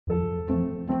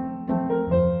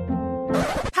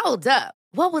Hold up.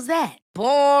 What was that?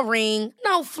 Boring.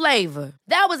 No flavor.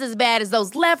 That was as bad as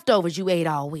those leftovers you ate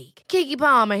all week. Keke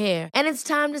Palmer here, and it's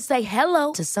time to say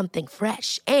hello to something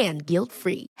fresh and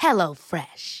guilt-free. Hello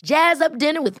Fresh. Jazz up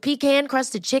dinner with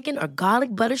pecan-crusted chicken or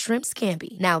garlic butter shrimp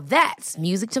scampi. Now that's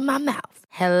music to my mouth.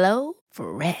 Hello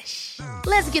Fresh.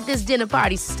 Let's get this dinner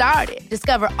party started.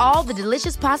 Discover all the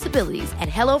delicious possibilities at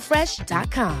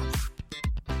hellofresh.com.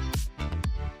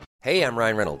 Hey, I'm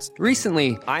Ryan Reynolds.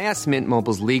 Recently, I asked Mint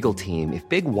Mobile's legal team if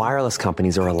big wireless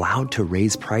companies are allowed to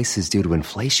raise prices due to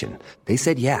inflation. They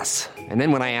said yes. And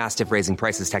then when I asked if raising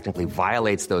prices technically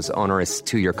violates those onerous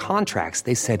two-year contracts,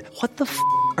 they said, "What the f***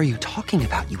 are you talking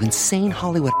about, you insane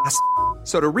Hollywood ass?"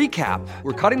 So to recap,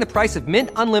 we're cutting the price of Mint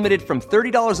Unlimited from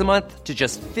 $30 a month to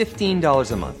just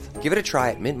 $15 a month. Give it a try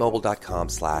at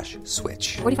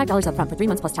mintmobile.com/switch. $45 up front for 3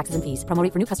 months plus taxes and fees. Promo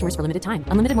rate for new customers for limited time.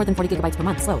 Unlimited more than 40 gigabytes per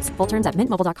month. Slows full terms at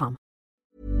mintmobile.com.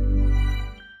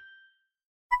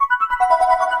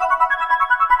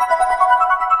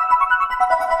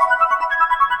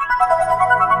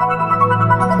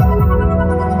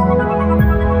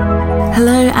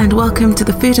 Hello and welcome to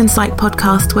the Food and Psych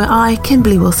podcast, where I,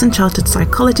 Kimberly Wilson, chartered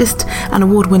psychologist and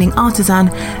award-winning artisan,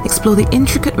 explore the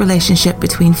intricate relationship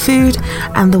between food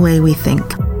and the way we think.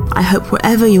 I hope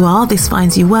wherever you are, this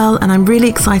finds you well, and I'm really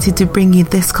excited to bring you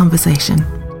this conversation.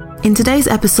 In today's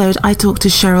episode, I talk to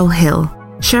Cheryl Hill.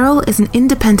 Cheryl is an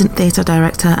independent theatre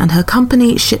director, and her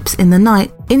company, Ships in the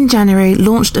Night, in January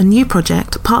launched a new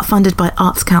project, part funded by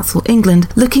Arts Council England,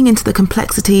 looking into the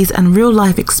complexities and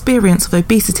real-life experience of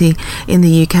obesity in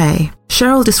the UK.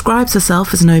 Cheryl describes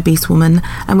herself as an obese woman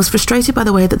and was frustrated by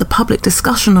the way that the public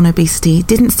discussion on obesity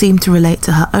didn't seem to relate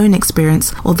to her own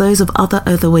experience or those of other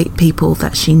overweight people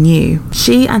that she knew.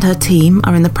 She and her team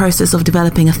are in the process of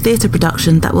developing a theatre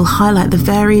production that will highlight the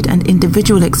varied and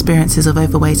individual experiences of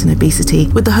overweight and obesity,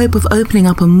 with the hope of opening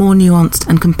up a more nuanced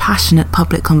and compassionate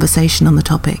public conversation on the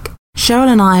topic. Cheryl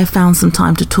and I found some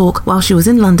time to talk while she was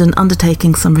in London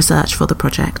undertaking some research for the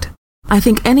project. I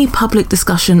think any public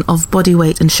discussion of body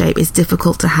weight and shape is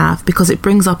difficult to have because it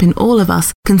brings up in all of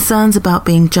us concerns about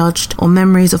being judged or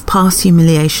memories of past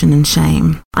humiliation and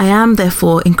shame. I am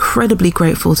therefore incredibly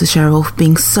grateful to Cheryl for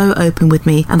being so open with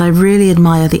me, and I really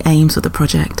admire the aims of the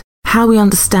project. How we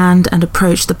understand and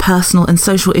approach the personal and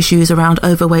social issues around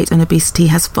overweight and obesity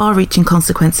has far-reaching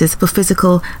consequences for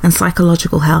physical and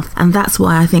psychological health, and that's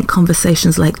why I think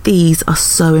conversations like these are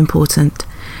so important.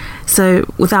 So,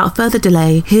 without further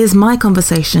delay, here's my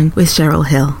conversation with Cheryl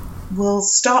Hill. We'll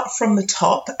start from the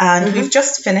top, and we've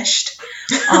just finished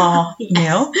our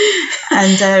meal.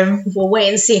 And we'll wait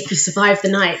and see if you survive the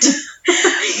night.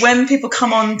 When people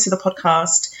come on to the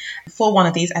podcast for one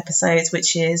of these episodes,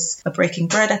 which is a Breaking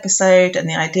Bread episode, and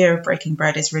the idea of Breaking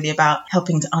Bread is really about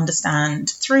helping to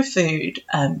understand through food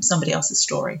somebody else's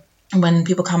story. And when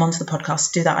people come onto the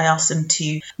podcast to do that, I ask them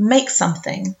to make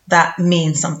something that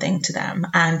means something to them.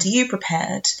 And you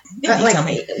prepared. Tell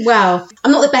me. Well,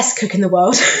 I'm not the best cook in the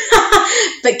world,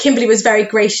 but Kimberly was very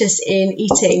gracious in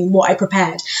eating what I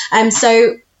prepared.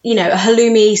 So, you know, a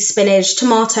halloumi, spinach,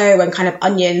 tomato, and kind of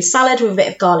onion salad with a bit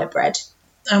of garlic bread.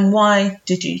 And why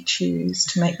did you choose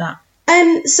to make that?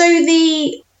 So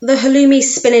the halloumi,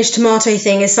 spinach, tomato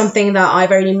thing is something that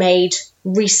I've only made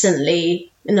recently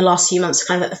in the last few months,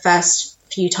 kind of at the first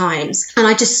few times. And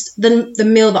I just, the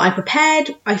meal that I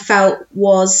prepared, I felt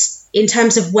was, in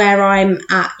terms of where I'm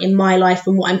at in my life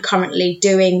and what I'm currently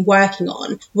doing, working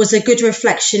on, was a good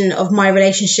reflection of my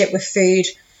relationship with food,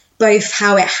 both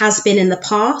how it has been in the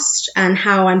past and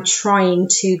how I'm trying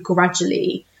to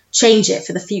gradually change it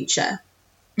for the future.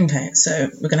 Okay, so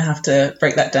we're going to have to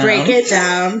break that down. Break it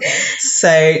down.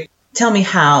 So tell me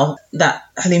how that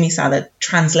halloumi salad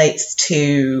translates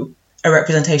to a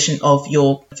representation of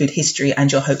your food history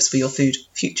and your hopes for your food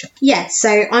future. Yeah,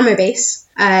 so I'm obese,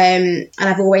 and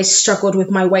I've always struggled with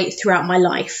my weight throughout my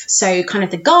life. So kind of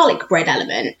the garlic bread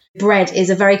element. Bread is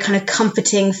a very kind of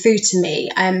comforting food to me.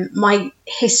 My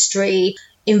history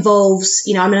involves,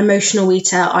 you know, I'm an emotional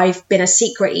eater. I've been a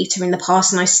secret eater in the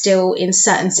past, and I still, in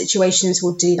certain situations,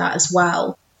 will do that as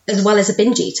well as a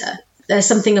binge eater. There's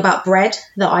something about bread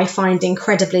that I find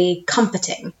incredibly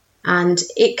comforting. And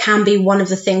it can be one of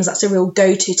the things that's a real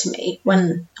go-to to me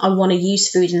when I want to use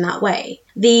food in that way.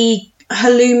 The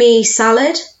halloumi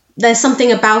salad, there's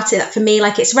something about it that for me,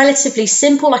 like, it's relatively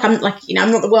simple. I'm not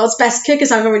the world's best cook,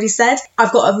 as I've already said.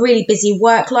 I've got a really busy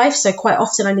work life, so quite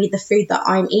often I need the food that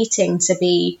I'm eating to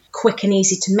be quick and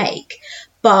easy to make.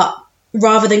 But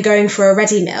rather than going for a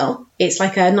ready meal, it's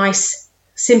like a nice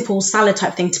simple salad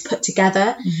type thing to put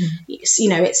together.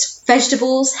 It's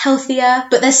vegetables, healthier,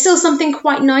 but there's still something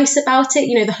quite nice about it.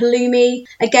 You know, the halloumi,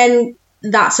 again,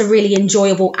 that's a really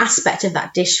enjoyable aspect of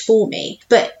that dish for me.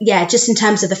 But yeah, just in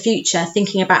terms of the future,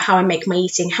 thinking about how I make my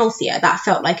eating healthier, that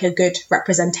felt like a good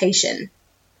representation.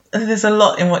 There's a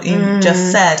lot in what you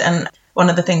just said. And one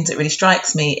of the things that really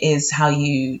strikes me is how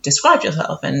you described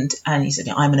yourself. And you said,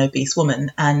 I'm an obese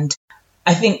woman. And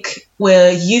I think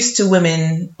we're used to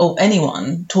women or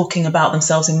anyone talking about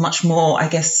themselves in much more, I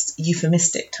guess,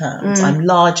 euphemistic terms. I'm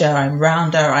larger, I'm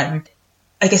rounder,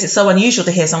 I guess it's so unusual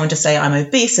to hear someone just say I'm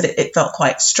obese that it felt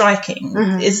quite striking.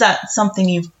 Is that something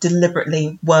you've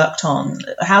deliberately worked on?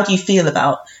 How do you feel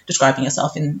about describing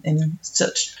yourself in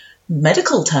such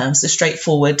medical terms, the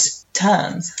straightforward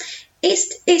terms?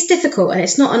 It's difficult, and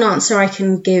it's not an answer I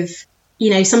can give.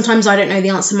 Sometimes I don't know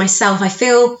the answer myself. I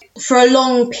feel for a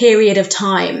long period of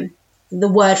time, the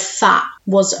word fat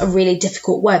was a really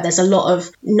difficult word. There's a lot of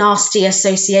nasty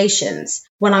associations.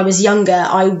 When I was younger,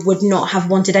 I would not have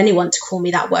wanted anyone to call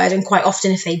me that word. And quite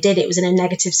often if they did, it was in a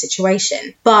negative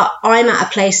situation. But I'm at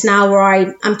a place now where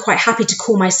I'm quite happy to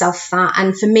call myself fat.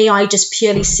 And for me, I just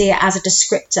purely see it as a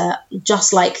descriptor,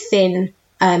 just like thin,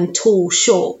 tall,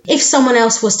 short. If someone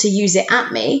else was to use it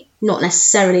at me, not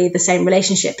necessarily the same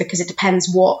relationship, because it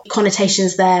depends what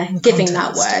connotations they're giving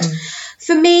that word.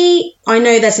 For me, I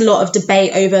know there's a lot of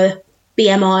debate over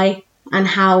BMI and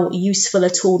how useful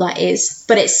a tool that is.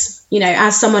 But it's,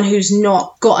 as someone who's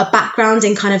not got a background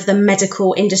in kind of the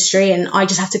medical industry, and I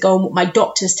just have to go on what my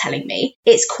doctor's telling me,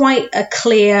 it's quite a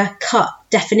clear cut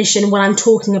definition when I'm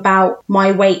talking about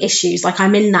my weight issues. Like,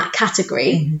 I'm in that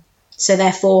category. So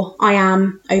therefore I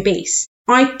am obese.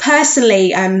 I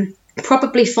personally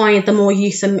probably find the more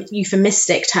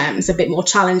euphemistic terms a bit more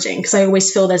challenging, because I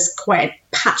always feel there's quite a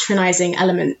patronising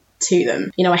element to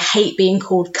them. I hate being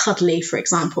called cuddly, for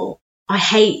example. I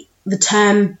hate the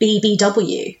term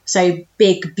BBW, so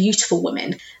big, beautiful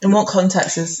women. In what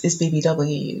context is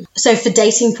BBW used? So for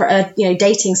dating,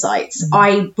 dating sites,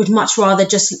 I would much rather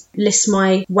just list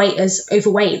my weight as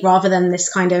overweight rather than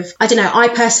this kind of, I don't know, I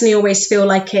personally always feel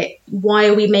like why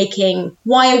are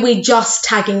we just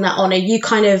tagging that on? Are you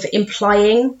kind of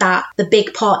implying that the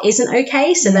big part isn't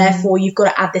okay? So therefore you've got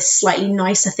to add this slightly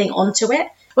nicer thing onto it?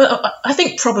 Well, I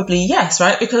think probably yes,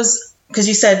 right? Because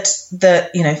you said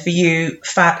that, for you,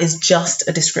 fat is just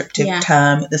a descriptive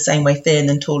term, the same way thin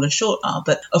and tall and short are.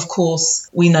 But of course,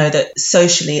 we know that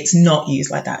socially it's not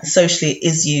used like that. Socially it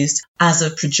is used as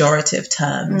a pejorative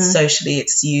term. Socially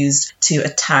it's used to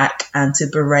attack and to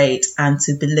berate and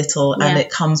to belittle. And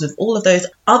it comes with all of those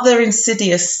other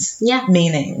insidious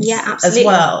meanings as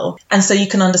well. And so you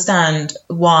can understand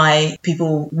why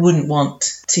people wouldn't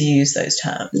want to use those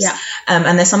terms.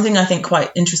 And there's something I think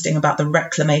quite interesting about the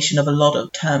reclamation of a lot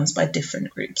of terms by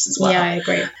different groups as well. Yeah, I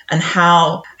agree. And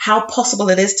how possible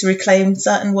it is to reclaim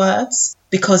certain words,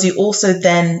 because you also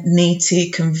then need to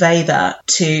convey that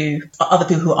to other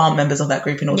people who aren't members of that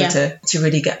group in order to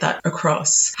really get that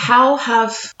across. How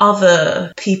have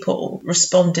other people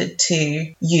responded to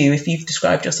you if you've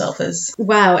described yourself as...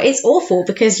 Wow, it's awful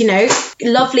because,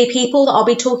 lovely people that I'll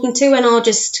be talking to, and I'll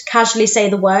just casually say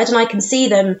the word and I can see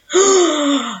them,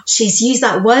 she's used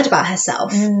that word about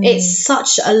herself. It's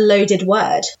such a loaded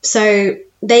word. So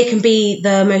they can be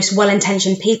the most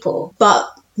well-intentioned people,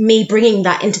 but me bringing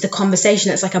that into the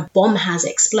conversation, it's like a bomb has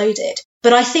exploded.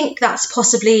 But I think that's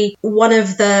possibly one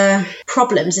of the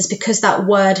problems, is because that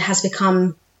word has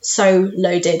become so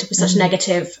loaded with such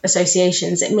negative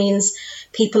associations. It means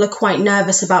people are quite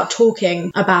nervous about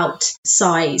talking about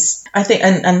size. I think,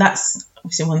 and that's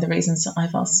obviously one of the reasons that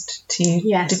I've asked you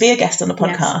to be a guest on the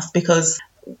podcast, because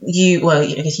you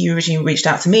originally reached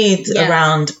out to me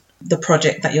around the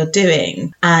project that you're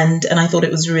doing, and I thought it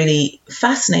was really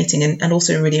fascinating and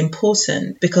also really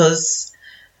important, because,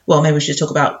 well, maybe we should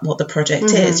talk about what the project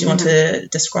is. You want to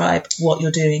describe what you're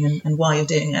doing and why you're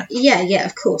doing it? Yeah,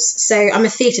 of course. So I'm a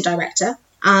theatre director,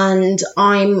 and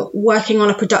I'm working on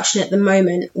a production at the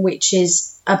moment which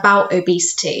is about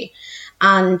obesity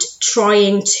and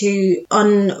trying to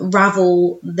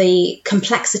unravel the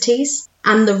complexities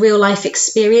and the real life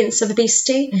experience of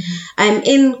obesity,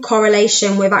 in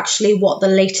correlation with actually what the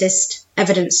latest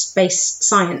evidence-based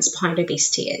science behind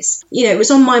obesity is. It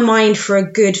was on my mind for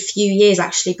a good few years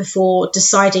actually before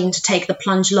deciding to take the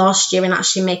plunge last year and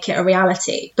actually make it a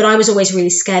reality. But I was always really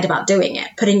scared about doing it.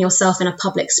 Putting yourself in a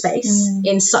public space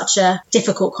in such a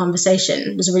difficult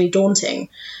conversation was really daunting.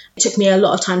 It took me a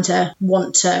lot of time to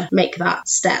want to make that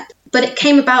step. But it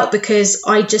came about because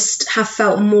I just have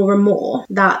felt more and more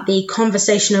that the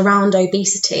conversation around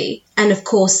obesity, and of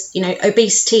course,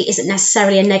 obesity isn't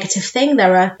necessarily a negative thing.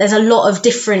 There's a lot of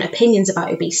different opinions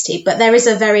about obesity, but there is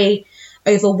a very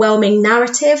overwhelming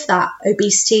narrative that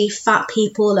obesity, fat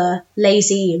people are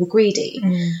lazy and greedy.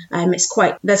 There's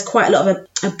quite a lot of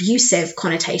abusive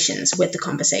connotations with the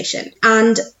conversation.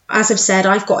 And as I've said,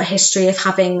 I've got a history of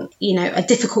having, a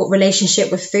difficult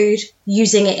relationship with food,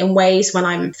 using it in ways when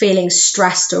I'm feeling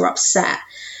stressed or upset.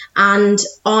 And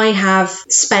I have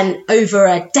spent over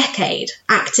a decade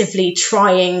actively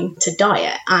trying to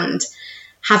diet and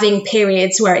having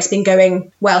periods where it's been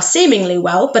going, well, seemingly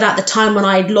well, but at the time when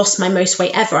I'd lost my most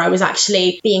weight ever, I was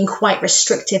actually being quite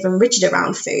restrictive and rigid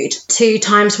around food. 2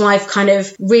 times when I've kind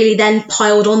of really then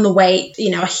piled on the weight,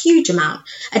 a huge amount,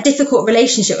 a difficult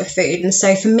relationship with food. And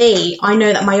so for me, I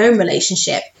know that my own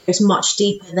relationship goes much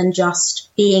deeper than just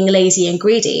being lazy and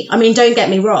greedy. I mean, don't get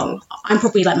me wrong, I'm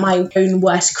probably like my own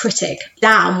worst critic.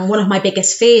 One of my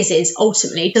biggest fears is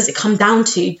ultimately, does it come down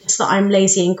to just that I'm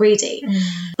lazy and greedy?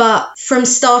 But from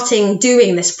starting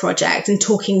doing this project and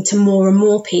talking to more and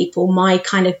more people, my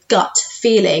kind of gut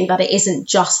feeling that it isn't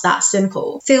just that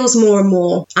simple feels more and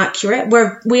more accurate.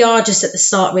 We are just at the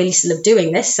start really still of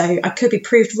doing this, so I could be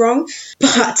proved wrong,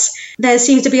 but there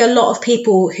seems to be a lot of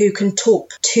people who can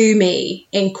talk to me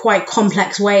in quite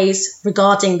complex ways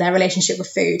regarding their relationship with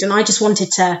food, and I just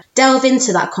wanted to delve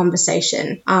into that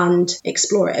conversation and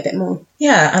explore it a bit more.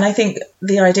 Yeah, and I think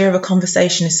the idea of a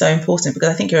conversation is so important, because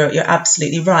I think you're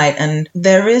absolutely right, and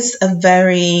there is a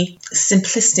very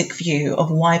simplistic view of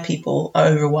why people are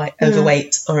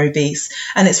overweight or obese,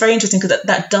 and it's very interesting because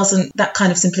that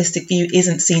kind of simplistic view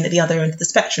isn't seen at the other end of the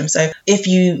spectrum. So if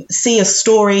you see a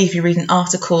story, if you read an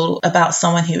article about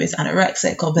someone who is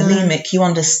anorexic or bulimic, you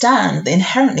understand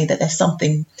inherently that there's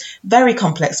something very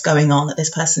complex going on, that this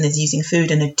person is using food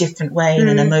in a different way, in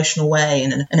an emotional way,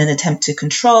 in an attempt to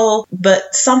control.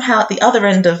 But somehow at the other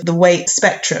end of the weight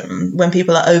spectrum, when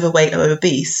people are overweight or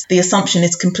obese, the assumption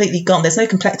is completely gone. There's no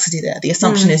complexity there. The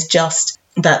assumption is just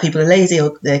that people are lazy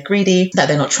or they're greedy, that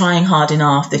they're not trying hard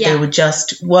enough. If they would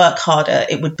just work harder,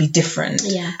 it would be different.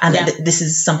 This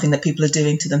is something that people are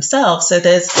doing to themselves. So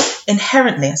there's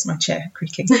inherently, as my chair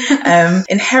creaking,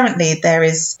 inherently there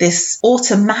is this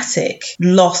automatic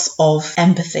loss of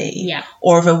empathy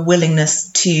or of a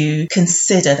willingness to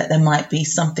consider that there might be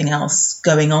something else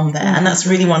going on there. And that's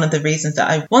really one of the reasons that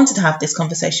I wanted to have this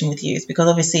conversation with you, is because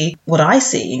obviously what I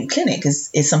see in clinic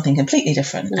is something completely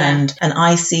different. And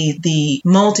I see the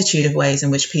multitude of ways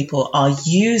in which people are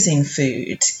using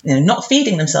food, not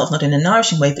feeding themselves, not in a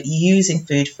nourishing way, but using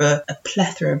food for a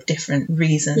plethora of different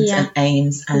reasons and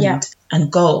aims and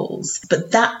goals.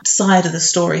 But that side of the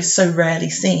story is so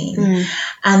rarely seen.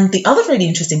 And the other really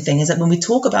interesting thing is that when we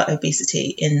talk about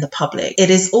obesity in the public, it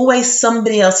is always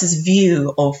somebody else's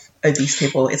view of obese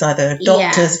people. It's either a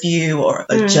doctor's view or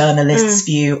a journalist's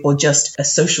view, or just a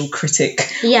social critic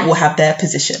will have their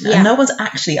position. And no one's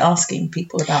actually asking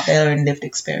people about their own lived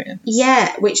experience.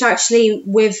 Yeah, which actually,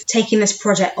 with taking this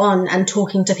project on and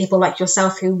talking to people like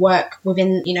yourself who work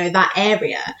within, that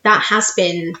area, that has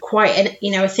been quite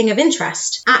a thing of interest.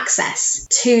 Access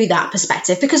to that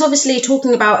perspective, because obviously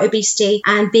talking about obesity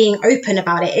and being open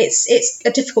about it, it's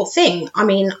a difficult thing. I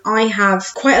mean, I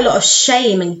have quite a lot of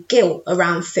shame and guilt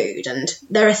around food, and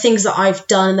there are things that I've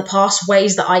done in the past,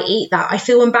 ways that I eat, that I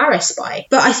feel embarrassed by.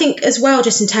 But I think as well,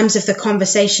 just in terms of the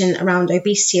conversation around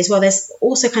obesity as well, there's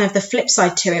also kind of the flip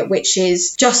side to it, which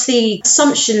is just the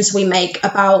assumptions we make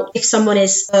about if someone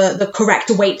is the correct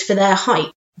weight for their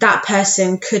height. That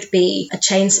person could be a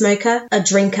chain smoker, a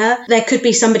drinker. There could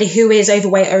be somebody who is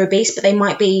overweight or obese, but they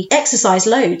might be exercise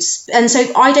loads. And so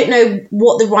I don't know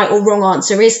what the right or wrong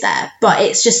answer is there, but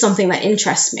it's just something that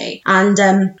interests me.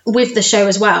 And with the show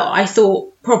as well, I thought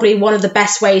probably one of the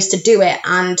best ways to do it,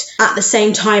 and at the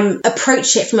same time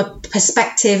approach it from a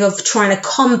perspective of trying to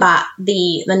combat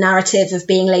the narrative of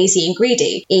being lazy and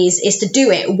greedy, is to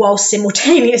do it while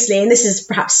simultaneously, and this is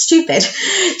perhaps stupid,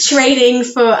 training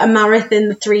for a marathon,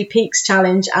 the 3 Peaks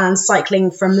Challenge, and cycling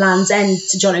from Land's End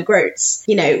to John O'Groats.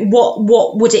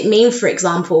 What would it mean, for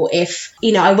example, if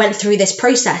I went through this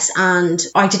process and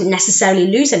I didn't necessarily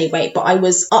lose any weight, but I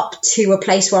was up to a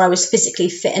place where I was physically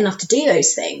fit enough to do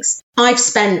those things? I've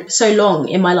spent so long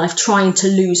in my life trying to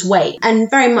lose weight, and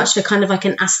very much for kind of like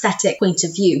an aesthetic point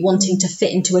of view, wanting to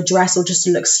fit into a dress or just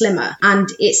to look slimmer. And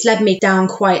it's led me down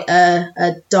quite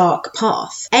a dark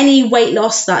path. Any weight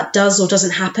loss that does or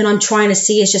doesn't happen, I'm trying to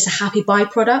see as just a happy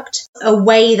byproduct, a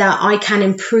way that I can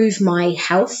improve my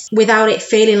health without it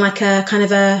feeling like a kind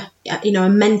of a a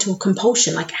mental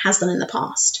compulsion like it has done in the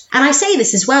past. And I say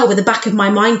this as well with the back of my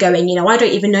mind going, I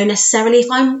don't even know necessarily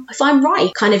if I'm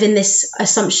right, kind of in this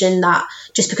assumption that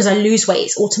just because I lose weight,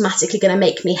 it's automatically going to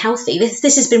make me healthy.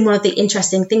 This has been one of the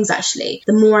interesting things, actually.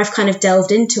 The more I've kind of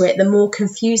delved into it, the more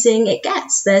confusing it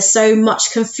gets. There's so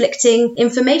much conflicting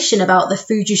information about the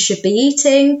food you should be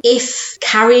eating, if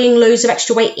carrying loads of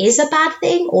extra weight is a bad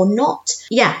thing or not.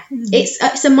 Yeah,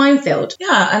 it's a minefield.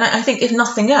 Yeah, and I think if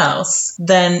nothing else,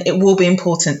 then it will be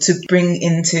important to bring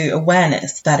into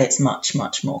awareness that it's much,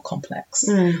 much more complex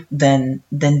than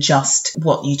just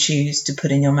what you choose to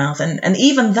put in your mouth. And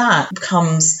even that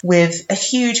comes with a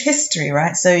huge history,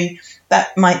 right? So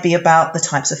that might be about the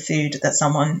types of food that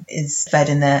someone is fed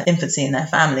in their infancy in their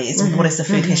families. What is the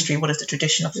food history? What is the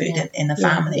traditional food in the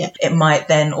family? It might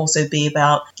then also be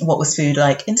about what was food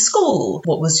like in school?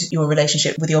 What was your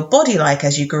relationship with your body like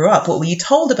as you grew up? What were you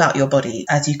told about your body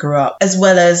as you grew up? As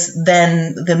well as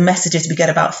then the messages we get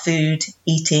about food,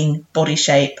 eating, body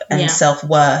shape and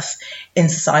self-worth in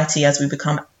society as we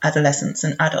become adolescents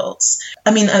and adults.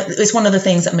 I mean, it's one of the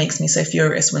things that makes me so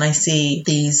furious when I see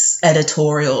these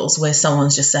editorials where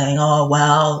someone's just saying, oh,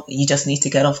 well, you just need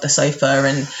to get off the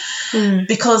sofa. And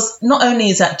because not only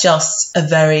is that just a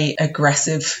very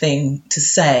aggressive thing to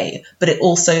say, but it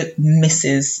also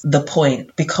misses the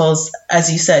point. Because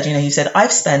as you said, you said,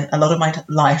 I've spent a lot of my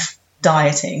life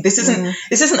dieting. This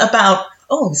isn't about,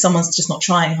 oh, someone's just not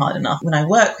trying hard enough. When I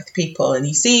work with people and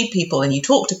you see people and you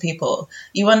talk to people,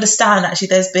 you understand actually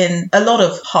there's been a lot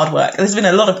of hard work. There's been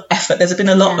a lot of effort. There's been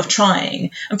a lot of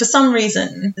trying. And for some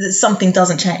reason, something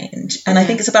doesn't change. And I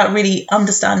think it's about really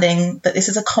understanding that this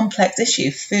is a complex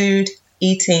issue. Food,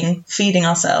 eating, feeding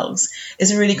ourselves is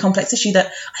a really complex issue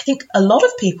that I think a lot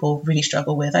of people really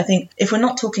struggle with. I think if we're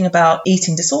not talking about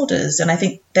eating disorders, and I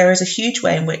think there is a huge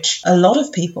way in which a lot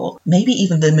of people, maybe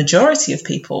even the majority of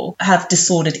people, have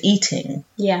disordered eating.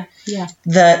 Yeah.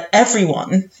 That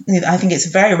everyone, I think it's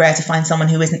very rare to find someone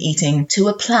who isn't eating to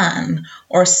a plan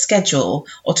or a schedule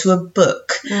or to a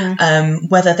book,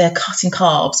 whether they're cutting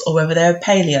carbs or whether they're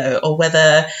paleo or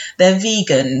whether they're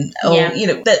vegan or,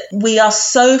 that we are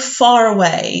so far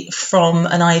away from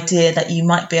an idea that you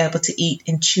might be able to eat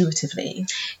intuitively,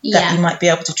 that you might be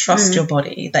able to trust your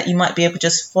body, that you might be able to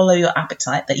just follow your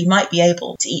appetite, that you might be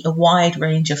able to eat a wide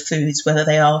range of foods, whether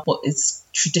they are what is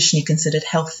traditionally considered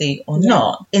healthy or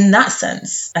not. In that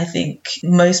sense, I think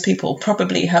most people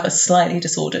probably have a slightly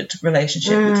disordered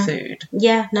relationship with food.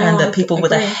 And that people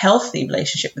with a healthy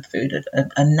relationship with food,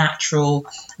 a natural,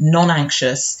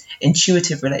 non-anxious,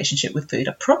 intuitive relationship with food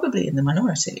are probably in the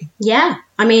minority. Yeah.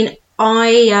 I mean,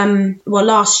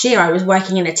 last year I was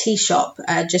working in a tea shop,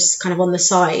 just kind of on the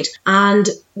side, and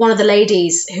one of the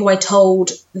ladies who I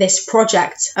told this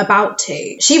project about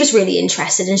to, she was really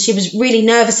interested and she was really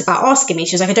nervous about asking me.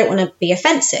 She was like, I don't want to be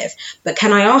offensive, but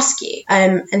can I ask you?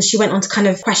 And she went on to kind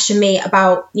of question me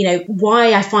about,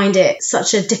 why I find it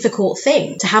such a difficult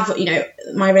thing to have,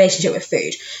 my relationship with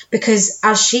food. Because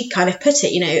as she kind of put it,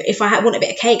 if I want a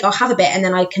bit of cake, I'll have a bit and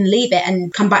then I can leave it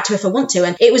and come back to it if I want to.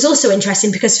 And it was also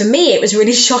interesting because for me, it was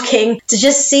really shocking to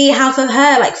just see how for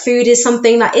her, like, food is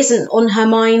something that isn't on her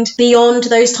mind beyond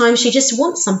those times she just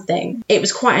wants something. It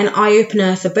was quite an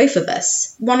eye-opener for both of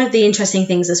us. One of the interesting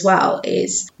things as well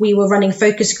is we were running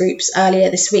focus groups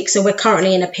earlier this week. So we're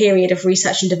currently in a period of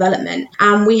research and development.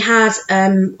 And we had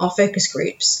our focus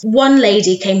groups. One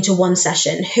lady came to one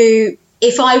session who,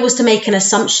 if I was to make an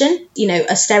assumption,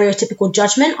 a stereotypical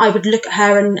judgment, I would look at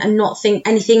her and not think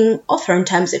anything of her in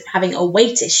terms of having a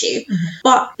weight issue.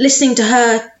 But listening to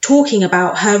her talking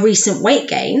about her recent weight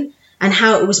gain and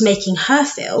how it was making her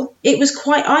feel, it was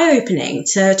quite eye-opening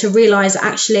to realise that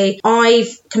actually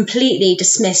I've completely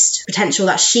dismissed potential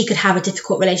that she could have a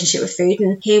difficult relationship with food.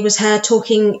 And here was her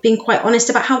talking, being quite honest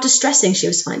about how distressing she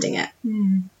was finding it.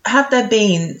 Have there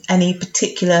been any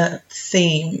particular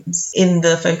themes in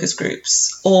the focus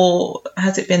groups, or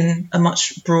has it been a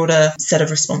much broader set of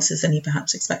responses than you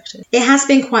perhaps expected? It has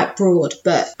been quite broad,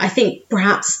 but I think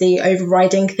perhaps the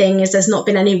overriding thing is there's not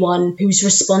been anyone who's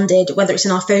responded, whether it's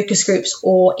in our focus groups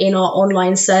or in our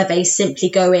online survey, simply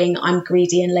going, I'm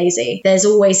greedy and lazy. There's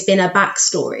always been a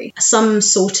backstory, some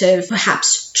sort of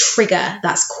perhaps trigger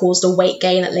that's caused a weight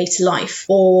gain at later life,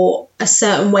 or a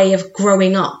certain way of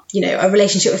growing up, a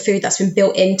relationship with food that's been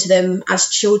built into them as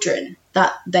children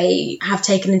that they have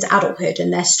taken into adulthood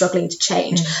and they're struggling to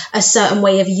change, a certain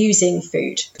way of using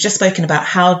food. Just spoken about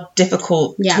how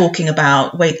difficult talking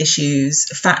about weight issues,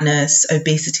 fatness,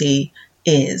 obesity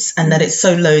is, and that it's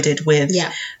so loaded with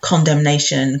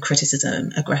condemnation,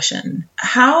 criticism, aggression.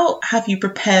 How have you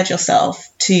prepared yourself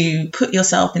to put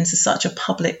yourself into such a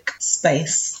public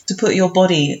space to put your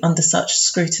body under such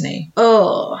scrutiny?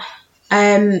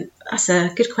 That's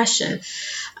a good question.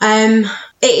 It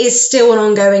is still an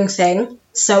ongoing thing.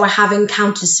 So I have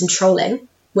encountered some trolling,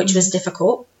 which was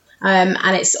difficult.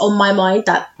 And it's on my mind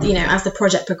that, you know, as the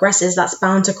project progresses, that's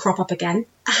bound to crop up again.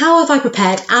 How have I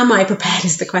prepared? Am I prepared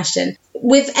is the question.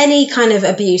 With any kind of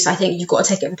abuse, I think you've got to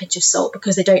take it with a pinch of salt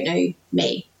because they don't know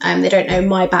me. They don't know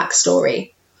my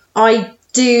backstory. I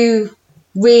do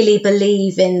really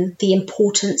believe in the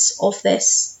importance of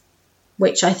this,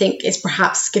 which I think is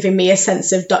perhaps giving me a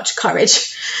sense of Dutch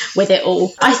courage with it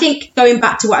all. I think going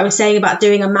back to what I was saying about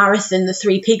doing a marathon, the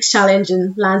 3 Peaks Challenge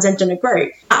and Land's End on a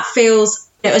Groat, that feels,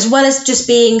 you know, as well as just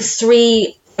being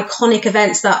 3 iconic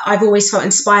events that I've always felt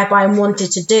inspired by and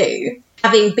wanted to do,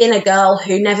 having been a girl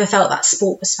who never felt that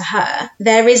sport was for her,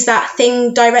 there is that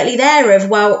thing directly there of,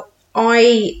 well,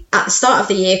 I, at the start of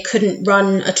the year, couldn't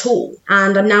run at all,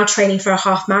 and I'm now training for a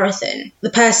half marathon.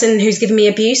 The person who's given me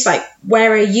abuse, like,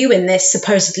 where are you in this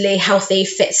supposedly healthy,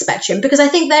 fit spectrum? Because I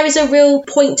think there is a real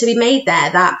point to be made there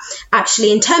that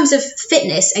actually, in terms of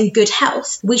fitness and good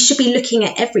health, we should be looking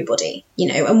at everybody, you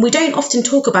know, and we don't often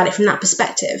talk about it from that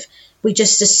perspective. We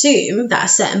just assume that a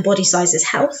certain body size is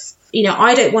health. You know,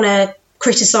 I don't want to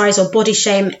criticise or body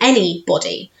shame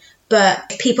anybody, but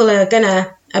if people are going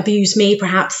to abuse me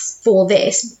perhaps for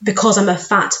this because I'm a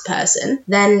fat person,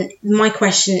 then my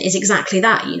question is exactly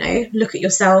that, you know, look at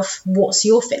yourself, what's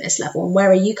your fitness level and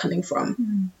where are you coming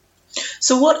from?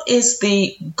 So what is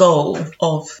the goal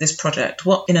of this project?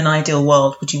 What in an ideal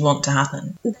world would you want to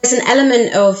happen? There's an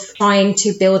element of trying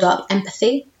to build up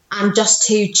empathy and just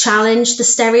to challenge the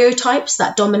stereotypes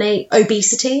that dominate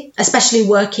obesity, especially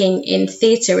working in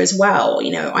theatre as well.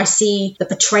 You know, I see the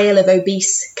portrayal of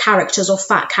obese characters or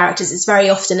fat characters. It's very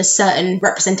often a certain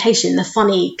representation, the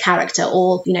funny character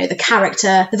or, you know, the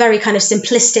character, the very kind of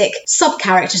simplistic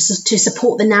sub-characters to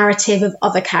support the narrative of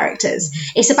other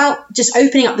characters. It's about just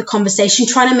opening up the conversation,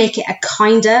 trying to make it a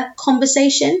kinder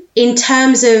conversation in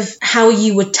terms of how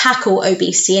you would tackle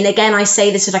obesity. And again, I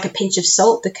say this with like a pinch of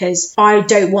salt because I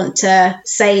don't want to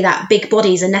say that big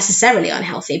bodies are necessarily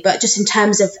unhealthy, but just in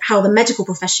terms of how the medical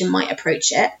profession might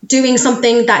approach it, doing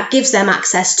something that gives them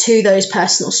access to those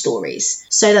personal stories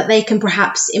so that they can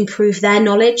perhaps improve their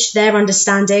knowledge, their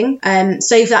understanding,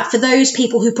 so that for those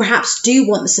people who perhaps do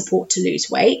want the support to lose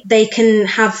weight, they can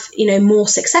have, you know, more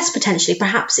success potentially.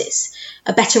 Perhaps it's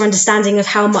a better understanding of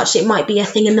how much it might be a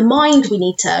thing in the mind we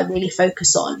need to really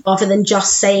focus on, rather than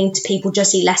just saying to people,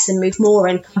 just eat less and move more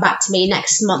and come back to me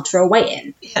next month for a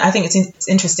weigh-in. Yeah, I think it's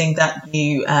interesting that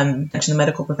you mentioned the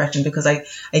medical profession, because I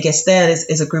guess there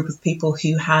is a group of people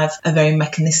who have a very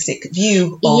mechanistic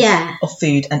view of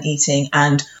food and eating,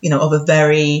 and, you know, of a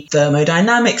very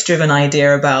thermodynamics driven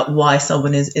idea about why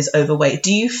someone is overweight.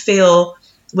 Do you feel,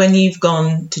 when you've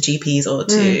gone to GPs or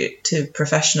to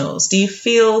professionals, do you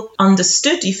feel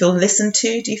understood? Do you feel listened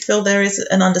to? Do you feel there is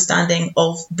an understanding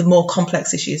of the more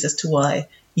complex issues as to why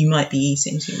you might be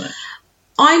eating too much?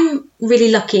 I'm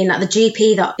really lucky in that the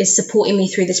GP that is supporting me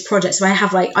through this project, so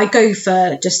I go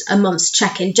for just a month's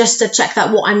check-in just to check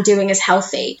that what I'm doing is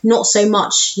healthy, not so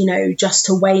much, you know, just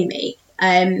to weigh me.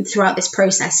 Throughout this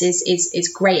process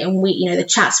is great, and we, you know, the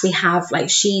chats we have, like,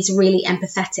 she's really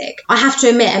empathetic. I have to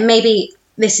admit, and maybe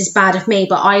this is bad of me,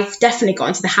 but I've definitely got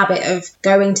into the habit of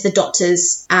going to the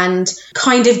doctors and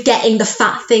kind of getting the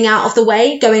fat thing out of the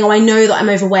way, going, oh, I know that I'm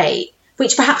overweight,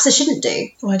 which perhaps I shouldn't do.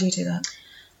 Why do you do that?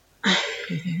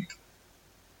 Do you think?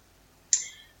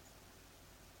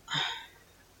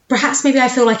 Perhaps maybe I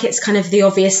feel like it's kind of the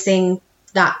obvious thing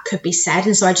that could be said,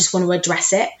 and so I just want to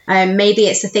address it. Maybe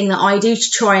it's the thing that I do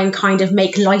to try and kind of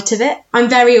make light of it. I'm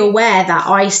very aware that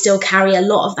I still carry a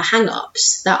lot of the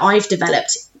hang-ups that I've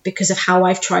developed because of how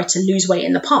I've tried to lose weight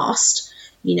in the past,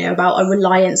 you know, about a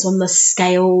reliance on the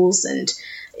scales and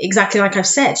exactly like I've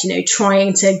said, you know,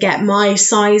 trying to get my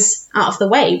size out of the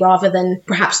way rather than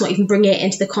perhaps not even bringing it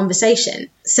into the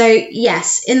conversation. So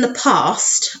yes, in the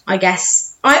past, I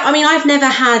guess, I mean, I've never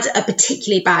had a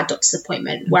particularly bad doctor's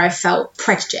appointment where I felt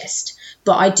prejudiced,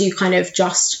 but I do kind of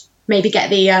just maybe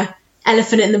get the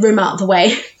elephant in the room out of the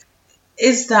way.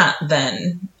 Is that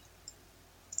then,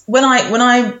 when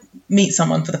I meet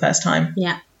someone for the first time,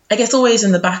 yeah, I guess always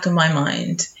in the back of my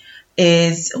mind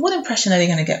is, what impression are they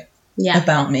going to get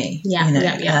about me? Yeah, you know?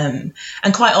 yeah.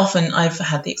 And quite often I've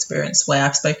had the experience where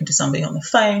I've spoken to somebody on the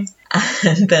phone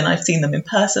and then I've seen them in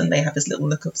person. They have this little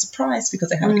look of surprise because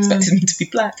they haven't expected me to be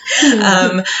black.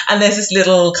 And there's this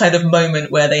little kind of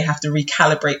moment where they have to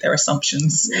recalibrate their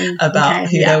assumptions about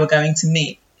who they were going to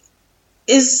meet.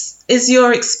 Is Is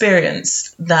your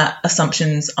experience that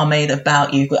assumptions are made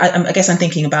about you? I guess I'm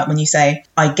thinking about when you say,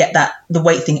 I get that the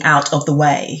weight thing out of the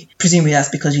way. Presumably that's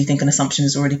because you think an assumption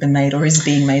has already been made or is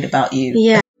being made about you.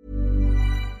 Yeah.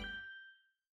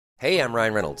 Hey, I'm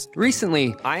Ryan Reynolds.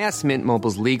 Recently, I asked Mint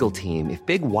Mobile's legal team if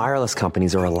big wireless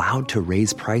companies are allowed to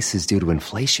raise prices due to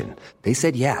inflation. They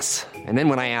said yes. And then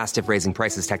when I asked if raising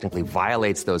prices technically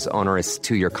violates those onerous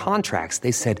 2-year contracts,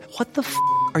 they said, "What the f***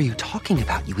 are you talking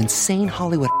about, you insane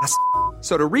Hollywood ass?"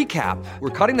 So to recap,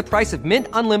 we're cutting the price of Mint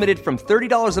Unlimited from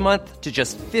 $30 a month to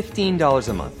just $15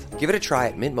 a month. Give it a try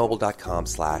at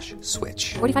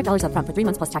mintmobile.com/switch. $45 up front for 3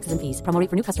 months plus taxes and fees. Promo rate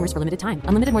for new customers for limited time.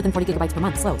 Unlimited more than 40 gigabytes per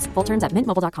month. Slows full terms at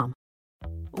mintmobile.com.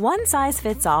 One size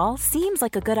fits all seems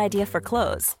like a good idea for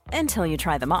clothes until you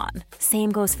try them on.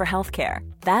 Same goes for healthcare.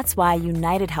 That's why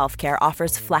United Healthcare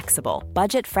offers flexible,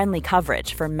 budget-friendly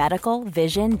coverage for medical,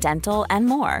 vision, dental, and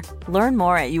more. Learn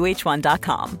more at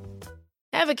uh1.com.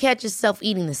 Ever catch yourself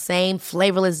eating the same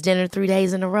flavorless dinner 3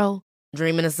 days in a row?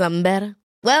 Dreaming of something better?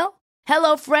 Well,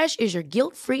 HelloFresh is your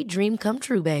guilt-free dream come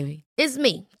true, baby. It's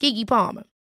me, Keke Palmer.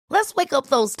 Let's wake up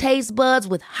those taste buds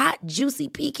with hot, juicy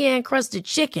pecan-crusted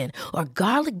chicken or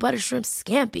garlic butter shrimp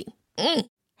scampi.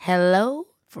 Hello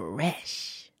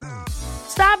Fresh.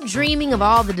 Stop dreaming of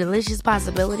all the delicious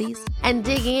possibilities and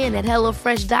dig in at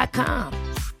HelloFresh.com.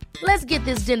 Let's get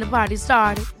this dinner party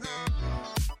started.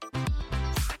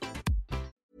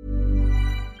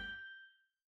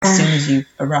 As soon as you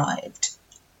arrived?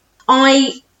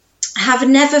 I have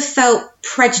never felt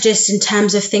prejudiced in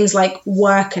terms of things like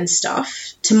work and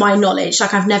stuff, to my knowledge.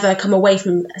 Like, I've never come away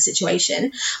from a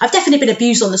situation. I've definitely been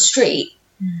abused on the street.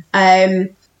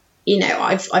 You know,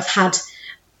 I've had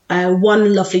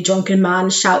one lovely drunken man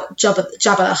shout Jabba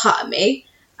the Hutt at me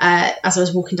as I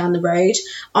was walking down the road.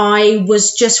 I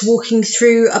was just walking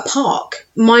through a park,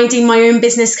 minding my own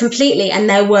business completely, and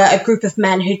there were a group of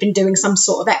men who'd been doing some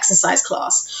sort of exercise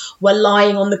class, were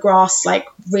lying on the grass, like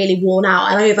really worn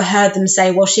out, and I overheard them say,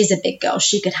 "Well, she's a big girl,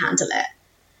 she could handle it."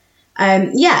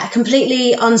 Yeah,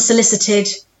 completely unsolicited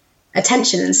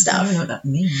attention and stuff. I don't know what that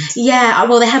means. Yeah,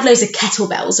 well, they have loads of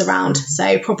kettlebells around,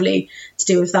 so probably to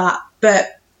do with that.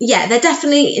 But yeah, they're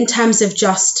definitely, in terms of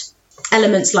just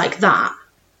elements like that.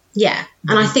 Yeah,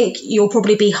 and I think you'll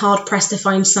probably be hard-pressed to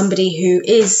find somebody who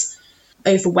is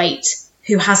overweight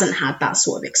who hasn't had that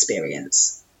sort of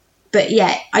experience. But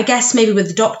yeah, I guess maybe with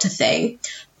the doctor thing,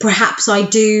 perhaps I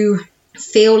do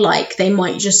feel like they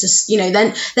might just, you know,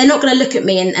 then they're not going to look at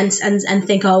me and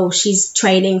think, oh, she's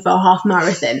training for a half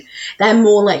marathon. They're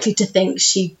more likely to think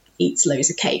she eats loads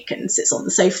of cake and sits on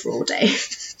the sofa all day.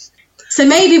 So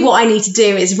maybe what I need to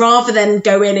do is, rather than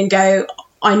go in and go,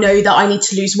 I know that I need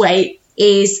to lose weight,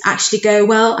 is actually go,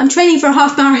 well, I'm training for a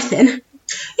half marathon.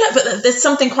 Yeah, but there's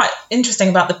something quite interesting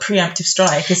about the preemptive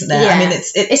strike, isn't there? Yeah. I mean,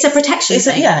 it's a protection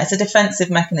thing. It's a defensive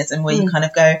mechanism where you kind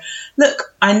of go,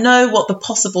 look, I know what the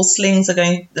possible slings that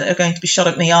are going to be shot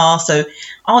at me are, so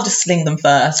I'll just sling them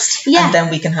first, and then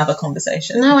we can have a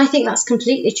conversation. No, I think that's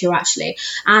completely true, actually.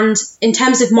 And in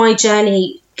terms of my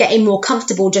journey, getting more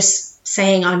comfortable just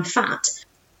saying I'm fat,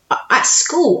 at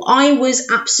school, I was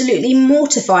absolutely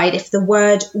mortified if the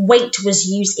word weight was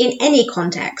used in any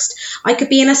context. I could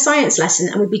be in a science lesson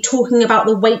and we'd be talking about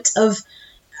the weight of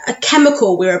a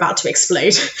chemical we were about to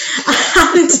explode.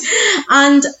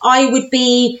 and I would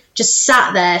be just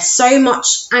sat there, so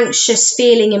much anxious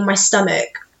feeling in my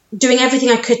stomach, doing everything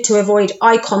I could to avoid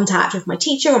eye contact with my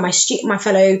teacher or my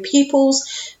fellow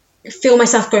pupils, feel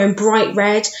myself going bright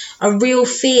red, a real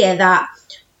fear that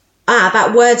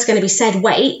that word's going to be said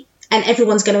weight, and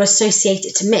everyone's going to associate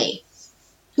it to me,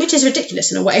 which is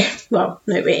ridiculous in a way. Well,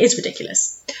 no, it is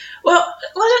ridiculous. Well,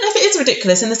 I don't know if it is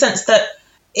ridiculous in the sense that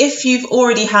if you've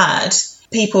already had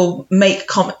people make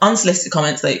unsolicited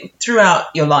comments like throughout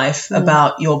your life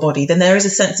about your body, then there is a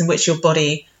sense in which your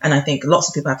body, and I think lots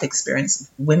of people have the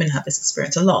experience, women have this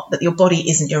experience a lot, that your body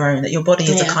isn't your own, that your body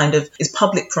is is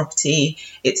public property.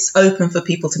 It's open for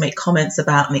people to make comments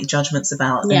about, make judgments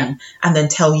about, and then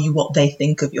tell you what they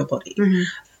think of your body.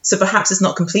 So perhaps it's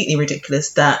not completely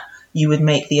ridiculous that you would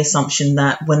make the assumption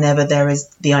that whenever there is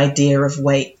the idea of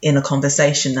weight in a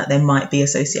conversation, that there might be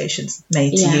associations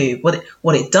made to you.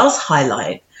 What it does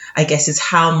highlight, I guess, is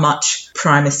how much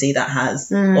primacy that has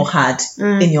or had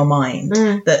in your mind,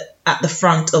 that at the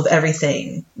front of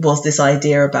everything was this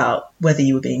idea about whether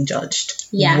you were being judged,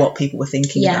 what people were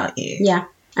thinking about you. Yeah.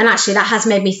 And actually that has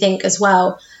made me think as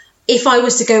well, if I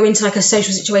was to go into like a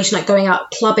social situation, like going out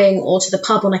clubbing or to the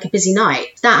pub on like a busy night,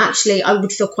 that actually I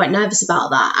would feel quite nervous about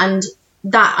that. And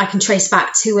that I can trace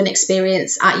back to an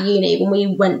experience at uni when we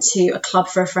went to a club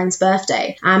for a friend's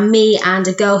birthday, and me and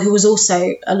a girl who was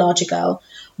also a larger girl,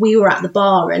 we were at the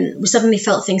bar and we suddenly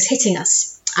felt things hitting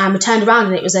us. And we turned around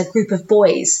and it was a group of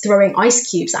boys throwing ice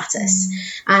cubes at us.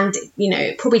 And, you know,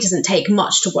 it probably doesn't take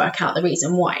much to work out the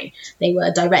reason why they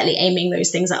were directly aiming those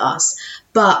things at us.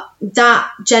 But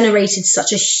that generated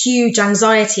such a huge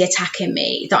anxiety attack in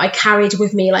me that I carried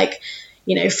with me, like,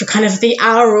 you know, for kind of the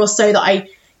hour or so that I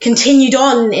continued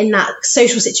on in that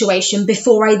social situation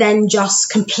before I then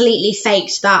just completely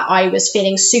faked that I was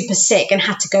feeling super sick and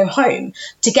had to go home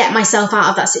to get myself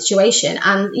out of that situation.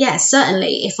 And yeah,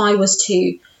 certainly if I was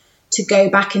to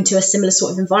go back into a similar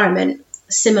sort of environment,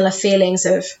 similar feelings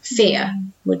of fear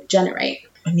would generate.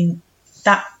 I mean,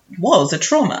 that was a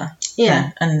trauma.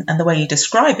 Yeah. And the way you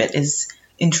describe it is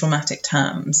in traumatic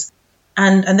terms.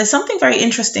 And there's something very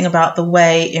interesting about the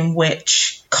way in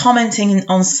which commenting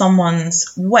on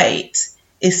someone's weight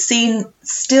is seen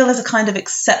still as a kind of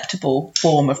acceptable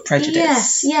form of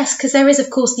prejudice. Yes, because there is, of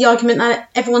course, the argument that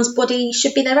everyone's body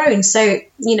should be their own. So,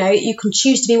 you know, you can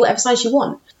choose to be whatever size you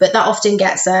want. But that often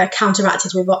gets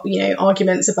counteracted with, you know,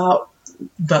 arguments about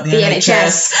the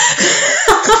NHS.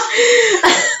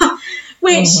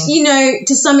 Which, you know,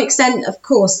 to some extent, of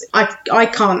course, I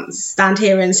can't stand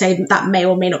here and say that may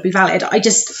or may not be valid.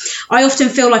 I often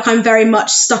feel like I'm very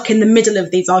much stuck in the middle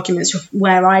of these arguments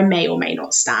where I may or may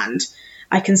not stand.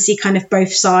 I can see kind of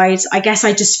both sides. I guess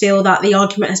I just feel that the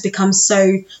argument has become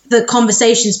the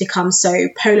conversation's become so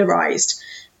polarized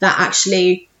that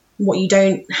actually what you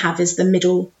don't have is the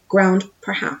middle ground,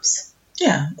 perhaps.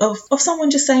 Yeah, of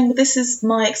someone just saying, well, this is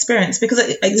my experience. Because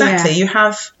exactly, you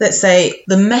have, let's say,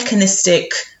 the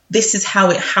mechanistic, this is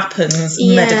how it happens,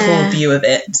 medical view of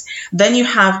it. Then you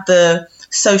have the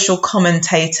social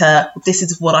commentator, this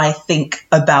is what I think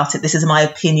about it, this is my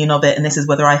opinion of it, and this is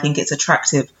whether I think it's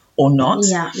attractive or not.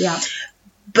 Yeah.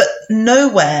 But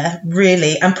nowhere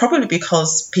really, and probably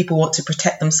because people want to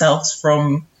protect themselves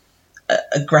from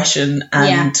aggression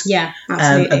and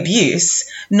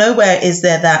abuse, nowhere is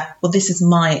there that, well, this is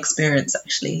my experience,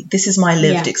 actually. This is my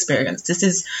lived experience. This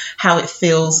is how it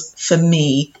feels for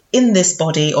me in this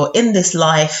body or in this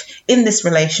life, in this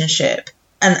relationship,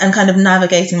 and kind of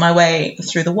navigating my way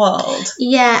through the world.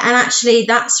 Yeah, and actually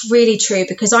that's really true,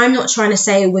 because I'm not trying to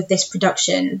say with this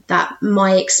production that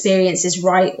my experience is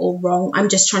right or wrong. I'm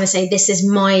just trying to say this is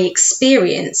my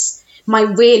experience, my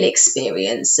real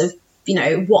experience of, you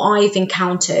know, what I've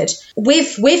encountered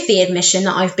with the admission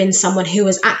that I've been someone who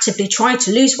has actively tried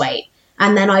to lose weight.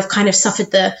 And then I've kind of suffered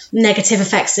the negative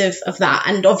effects of that.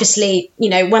 And obviously,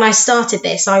 you know, when I started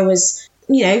this, I was,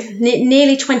 you know,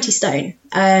 nearly 20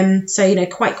 stone. So, you know,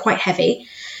 quite heavy.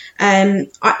 I'm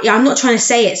not trying to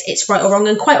say it's right or wrong.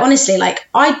 And quite honestly, like,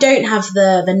 I don't have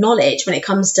the knowledge when it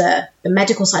comes to the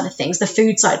medical side of things, the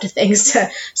food side of things, to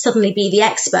suddenly be the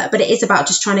expert. But it is about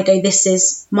just trying to go, this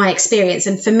is my experience.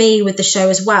 And for me with the show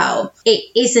as well,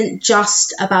 it isn't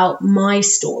just about my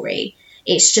story.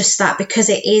 It's just that because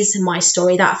it is my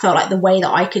story, that felt like the way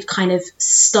that I could kind of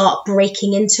start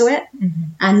breaking into it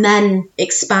and then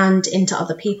expand into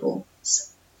other people.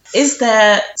 Is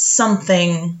there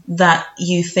something that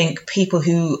you think people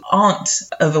who aren't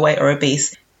overweight or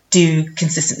obese do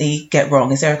consistently get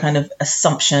wrong? Is there a kind of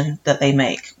assumption that they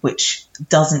make which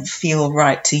doesn't feel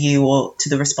right to you or to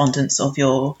the respondents of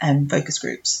your focus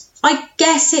groups? I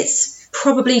guess it's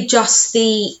probably just the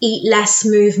eat less,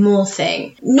 move more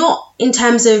thing. Not in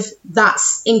terms of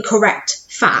that's incorrect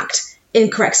fact,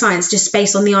 incorrect science, just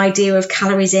based on the idea of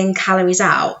calories in, calories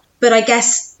out. But I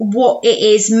guess what it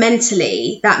is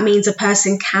mentally, that means a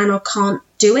person can or can't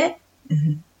do it.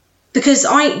 Because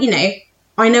I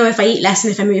know if I eat less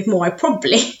and if I move more, I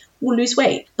probably will lose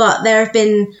weight. But there have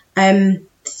been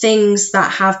things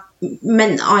that have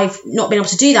meant I've not been able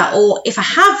to do that. Or if I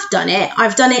have done it,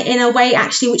 I've done it in a way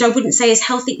actually which I wouldn't say is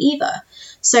healthy either.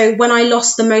 So when I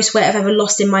lost the most weight I've ever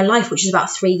lost in my life, which is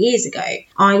about 3 years ago,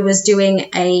 I was doing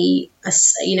a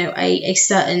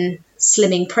certain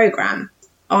slimming program.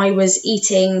 I was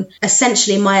eating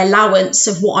essentially my allowance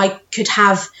of what I could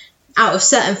have out of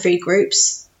certain food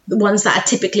groups, the ones that are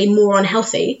typically more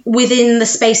unhealthy, within the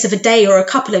space of a day or a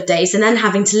couple of days, and then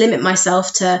having to limit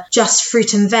myself to just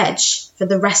fruit and veg for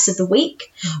the rest of the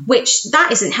week, which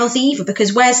that isn't healthy either,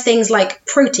 because where's things like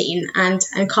protein and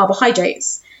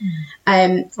carbohydrates?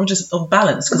 Or just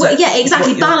balance. Well, yeah,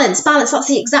 exactly. Balance. That's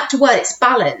the exact word. It's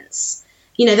balance.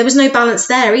 You know, there was no balance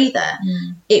there either.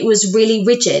 It was really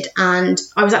rigid, and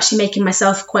I was actually making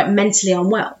myself quite mentally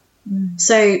unwell.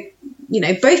 So, you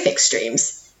know, both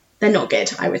extremes, they're not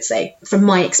good, I would say, from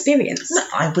my experience. No,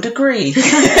 I would agree.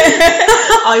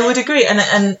 I would agree.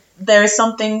 And there is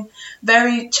something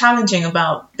very challenging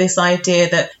about this idea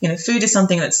that, food is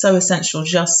something that's so essential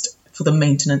just for the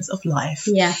maintenance of life.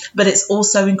 Yeah. But it's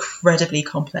also incredibly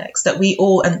complex, that we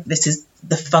all, and this is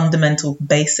the fundamental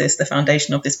basis, the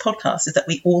foundation of this podcast, is that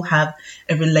we all have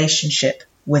a relationship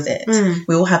with it.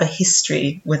 We all have a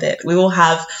history with it. We all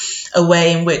have a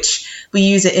way in which we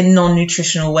use it in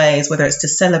non-nutritional ways, whether it's to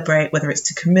celebrate, whether it's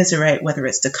to commiserate, whether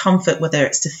it's to comfort, whether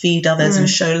it's to feed others and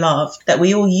show love, that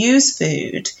we all use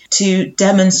food to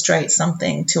demonstrate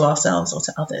something to ourselves or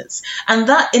to others. And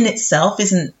that in itself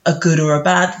isn't a good or a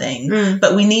bad thing,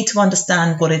 but we need to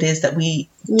understand what it is that we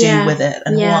do with it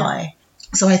and why.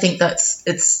 So I think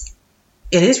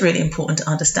it is really important to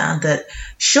understand that,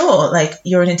 sure, like,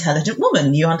 you're an intelligent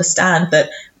woman, you understand that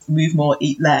move more,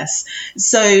 eat less.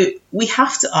 So we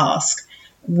have to ask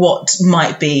what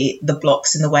might be the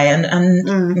blocks in the way.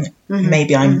 And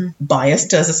maybe I'm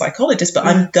biased as a psychologist, but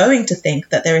I'm going to think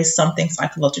that there is something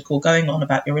psychological going on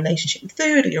about your relationship with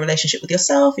food, or your relationship with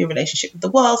yourself, your relationship with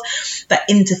the world, that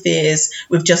interferes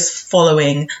with just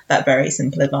following that very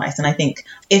simple advice. And I think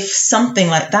if something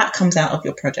like that comes out of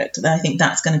your project, then I think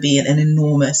that's going to be an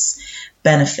enormous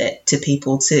benefit to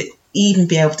people, to even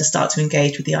be able to start to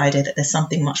engage with the idea that there's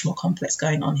something much more complex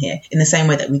going on here, in the same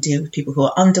way that we do with people who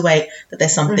are underweight, that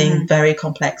there's something very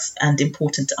complex and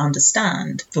important to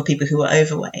understand for people who are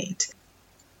overweight.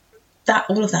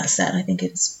 All of that said, I think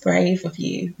it's brave of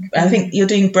you. I think you're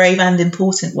doing brave and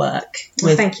important work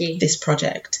with this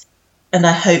project. And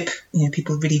I hope,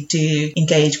 people really do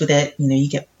engage with it. You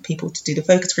get people to do the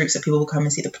focus groups, so people will come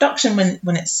and see the production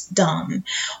when it's done.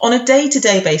 On a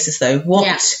day-to-day basis, though,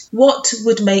 what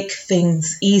would make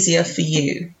things easier for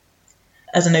you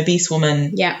as an obese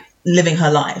woman living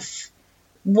her life?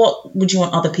 What would you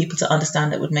want other people to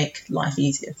understand that would make life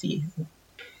easier for you?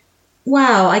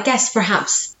 Well, I guess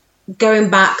perhaps going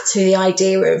back to the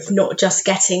idea of not just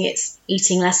it's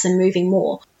eating less and moving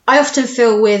more. I often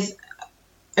feel with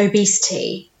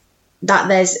obesity that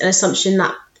there's an assumption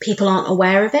that people aren't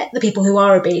aware of it. The people who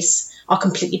are obese are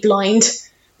completely blind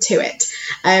to it.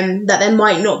 That there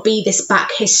might not be this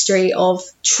back history of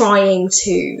trying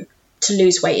to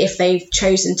lose weight if they've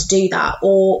chosen to do that,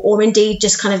 or indeed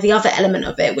just kind of the other element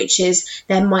of it, which is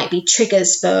there might be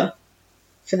triggers for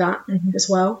that as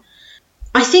well.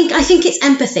 I think it's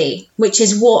empathy, which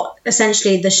is what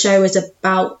essentially the show is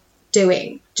about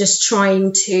doing, just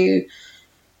trying to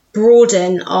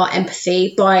broaden our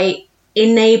empathy by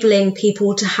enabling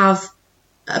people to have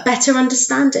a better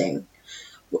understanding.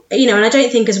 And I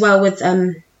don't think as well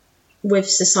with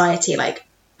society, like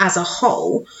as a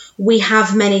whole, we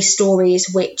have many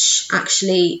stories which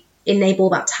actually enable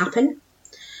that to happen,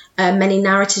 many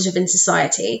narratives within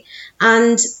society.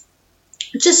 And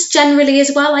just generally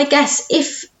as well, I guess,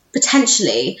 if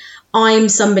potentially I'm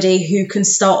somebody who can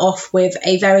start off with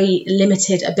a very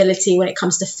limited ability when it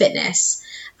comes to fitness,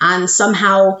 and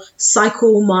somehow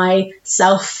cycle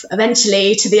myself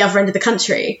eventually to the other end of the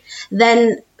country,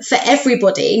 then for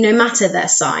everybody, no matter their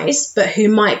size, but who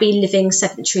might be living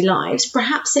sedentary lives,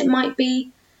 perhaps it might be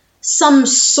some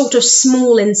sort of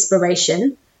small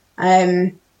inspiration.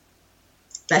 Let's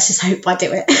just hope I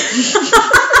do it.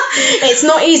 It's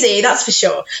not easy, that's for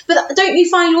sure. But don't you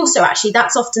find also, actually,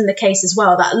 that's often the case as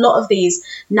well, that a lot of these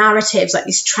narratives, like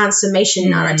these transformation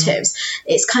narratives,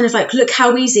 it's kind of like, look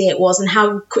how easy it was and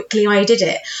how quickly I did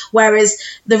it. Whereas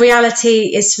the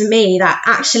reality is, for me, that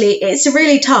actually it's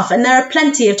really tough. And there are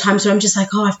plenty of times where I'm just like,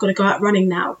 oh, I've got to go out running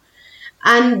now.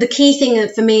 And the key thing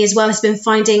for me as well has been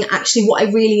finding actually what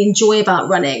I really enjoy about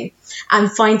running,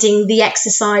 and finding the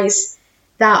exercise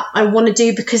that I want to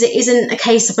do, because it isn't a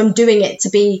case of I'm doing it to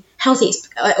be healthy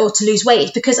or to lose weight.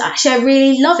 It's because actually I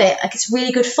really love it. Like, it's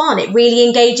really good fun. It really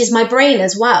engages my brain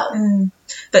as well.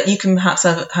 That you can perhaps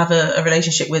have a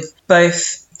relationship with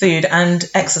both food and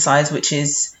exercise, which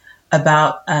is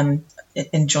about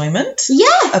enjoyment,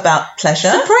 about pleasure.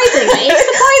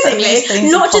 Surprisingly,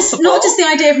 not just the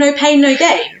idea of no pain, no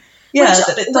gain. Yeah,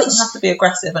 it doesn't have to be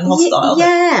aggressive and hostile.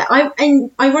 And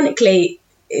ironically,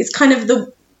 it's kind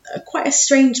of quite a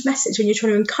strange message when you're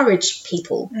trying to encourage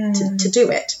people to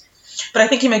do it. But I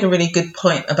think you make a really good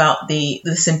point about the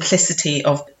simplicity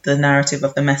of the narrative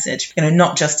of the message,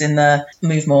 not just in the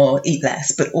move more, eat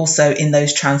less, but also in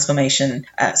those transformation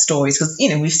stories. Because,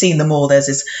 we've seen them all.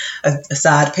 There's a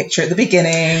sad picture at the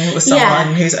beginning with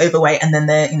someone who's overweight, and then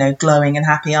they're, glowing and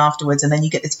happy afterwards. And then you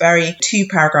get this very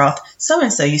 2-paragraph,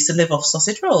 so-and-so used to live off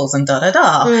sausage rolls and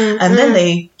da-da-da. And then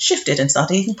they shifted and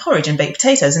started eating porridge and baked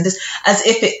potatoes, and just as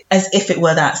if it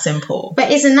were that simple.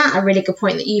 But isn't that a really good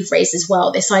point that you've raised as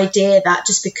well? This idea that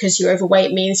just because you're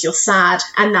overweight means you're sad,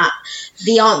 and that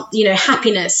the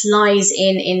happiness lies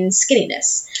in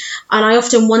skinniness. And I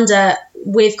often wonder,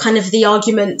 with kind of the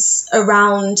arguments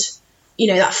around,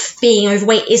 that being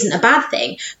overweight isn't a bad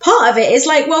thing. Part of it is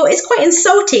like, well, it's quite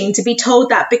insulting to be told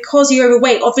that because you're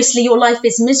overweight, obviously your life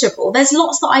is miserable. There's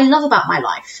lots that I love about my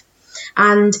life.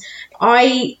 And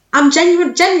I am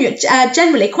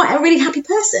generally quite a really happy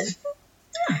person.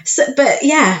 So, but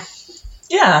yeah.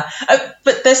 Yeah.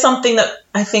 But there's something that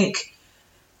I think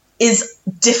is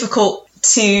difficult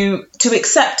to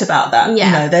accept about that.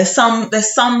 Yeah. There's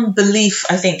some belief,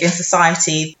 I think, in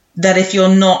society that if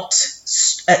you're not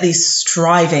at least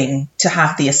striving to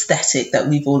have the aesthetic that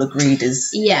we've all agreed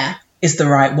is the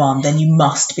right one, then you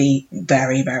must be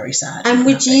very, very sad. And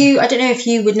I don't know if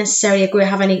you would necessarily agree or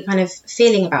have any kind of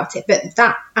feeling about it, but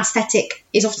that aesthetic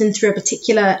is often through a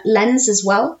particular lens as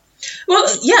well. Well,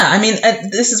 yeah, I mean,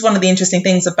 this is one of the interesting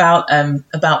things about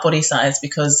body size,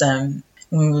 because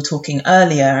when we were talking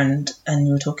earlier and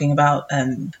we were talking about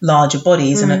larger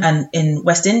bodies and in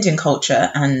West Indian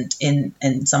culture and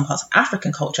in some parts of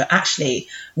African culture, actually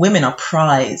women are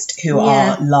prized who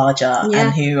are larger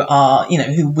and who are,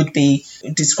 who would be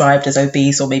described as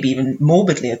obese or maybe even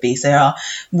morbidly obese.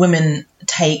 Women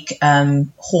take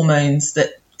hormones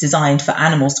that designed for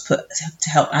animals to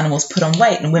help animals put on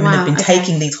weight, and women have been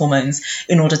taking these hormones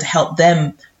in order to help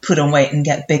them put on weight and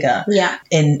get bigger. Yeah.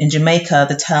 In Jamaica,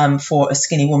 the term for a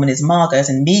skinny woman is mager,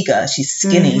 as in meager. She's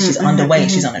skinny, she's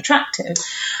underweight, she's unattractive.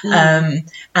 And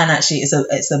actually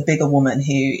it's a bigger woman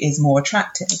who is more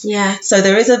attractive. Yeah. So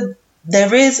there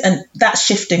is, and that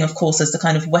shifting, of course, as the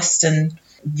kind of Western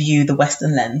view, the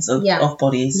Western lens of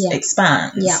bodies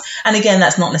expands. Yeah. And again,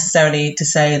 that's not necessarily to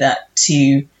say that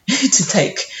to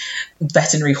take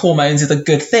veterinary hormones is a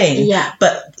good thing. Yeah.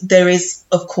 But there is,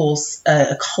 of course,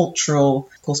 a cultural,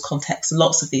 context,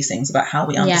 lots of these things about how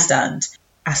we understand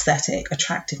aesthetic,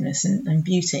 attractiveness and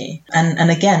beauty. And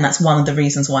again, that's one of the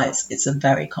reasons why it's a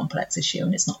very complex issue,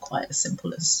 and it's not quite as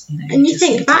simple as, And you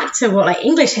think back to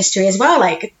English history as well,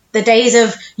 like the days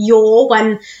of yore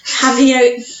when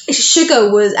having,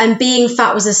 sugar was, and being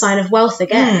fat was a sign of wealth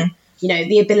again.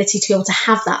 The ability to be able to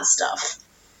have that stuff.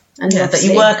 And that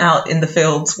you weren't out in the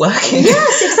fields working.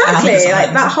 Yes, exactly.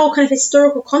 Like that whole kind of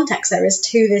historical context there is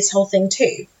to this whole thing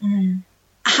too.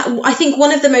 I think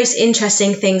one of the most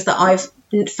interesting things that I've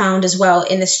found as well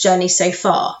in this journey so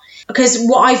far, because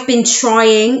what I've been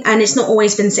trying, and it's not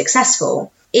always been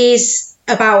successful, is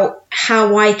about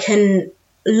how I can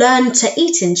learn to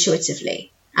eat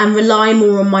intuitively and rely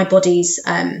more on my body's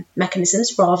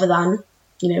mechanisms rather than,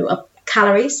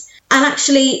 calories. And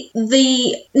actually,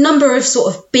 the number of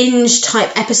sort of binge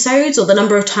type episodes, or the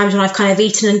number of times when I've kind of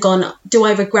eaten and gone, do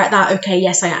I regret that? Okay,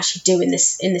 yes, I actually do in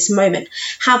this moment,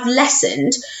 have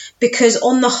lessened, because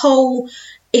on the whole,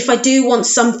 if I do want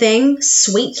something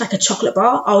sweet, like a chocolate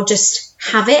bar, I'll just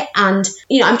have it. And,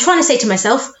 I'm trying to say to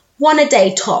myself, one a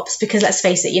day tops, because let's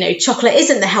face it, chocolate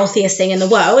isn't the healthiest thing in the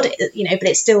world, but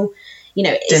it's still,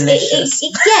 delicious.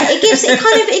 It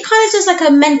kind of does like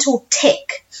a mental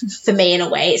tick for me in a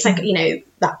way. It's like,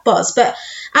 that buzz. But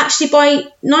actually by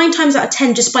 9 times out of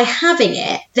 10, just by having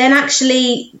it, then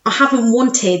actually I haven't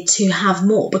wanted to have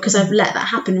more because I've let that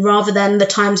happen, rather than the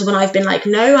times when I've been like,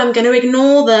 no, I'm going to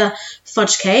ignore the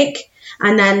fudge cake.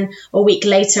 And then a week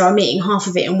later, I'm eating half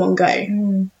of it in one go.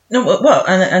 No, well,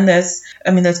 and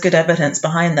there's good evidence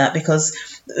behind that,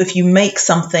 because if you make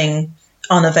something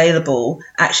unavailable,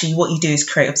 actually what you do is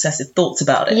create obsessive thoughts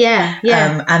about it.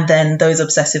 And then those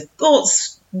obsessive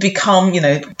thoughts become,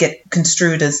 get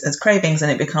construed as cravings,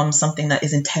 and it becomes something that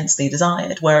is intensely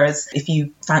desired. Whereas if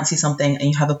you fancy something and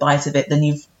you have a bite of it, then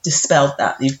you've dispelled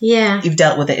that. You've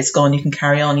dealt with it. It's gone. You can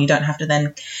carry on. You don't have to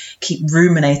then keep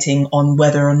ruminating on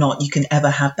whether or not you can ever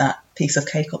have that piece of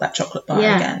cake or that chocolate bar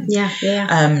again.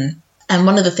 And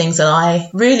one of the things that I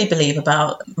really believe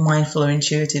about mindful or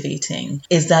intuitive eating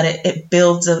is that it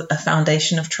builds a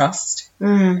foundation of trust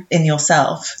in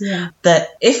yourself. That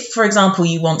if, for example,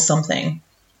 you want something,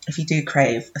 if you do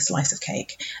crave a slice of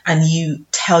cake, and you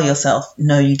tell yourself,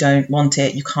 no, you don't want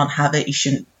it, you can't have it,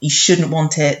 you shouldn't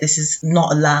want it, this is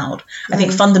not allowed. I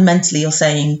think fundamentally you're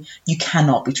saying you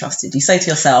cannot be trusted. You say to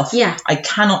yourself, I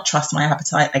cannot trust my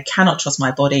appetite, I cannot trust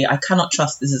my body, I cannot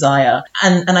trust the desire.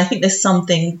 And I think there's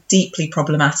something deeply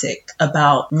problematic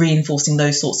about reinforcing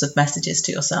those sorts of messages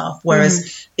to yourself.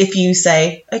 Whereas if you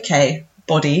say, okay,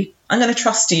 body, I'm going to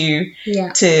trust you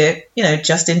to,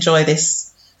 just enjoy this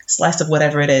slice of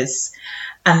whatever it is,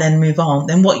 and then move on,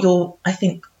 then what you're, I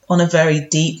think, on a very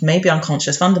deep, maybe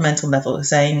unconscious, fundamental level, is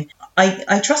saying,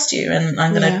 I trust you, and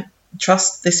I'm going to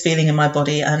trust this feeling in my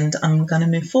body, and I'm going to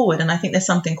move forward. And I think there's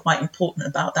something quite important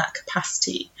about that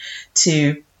capacity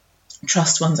to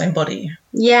trust one's own body.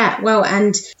 Yeah, well,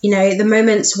 and, you know, the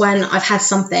moments when I've had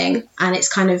something and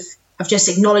it's kind of, I've just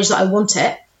acknowledged that I want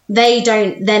it, they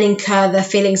don't then incur the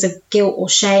feelings of guilt or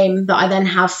shame that I then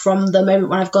have from the moment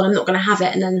when I've gone, I'm not going to have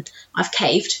it, and then I've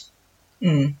caved.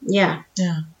 Yeah.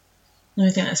 Yeah. No, I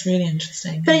think that's really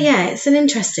interesting. But yeah, it's an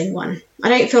interesting one. I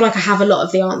don't feel like I have a lot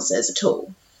of the answers at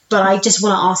all, but I just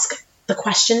want to ask the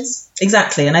questions.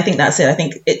 Exactly, and I think that's it. I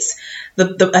think it's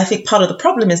I think part of the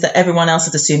problem is that everyone else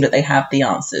has assumed that they have the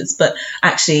answers, but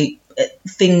actually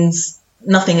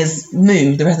nothing is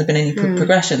moved. There hasn't been any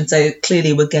progression, so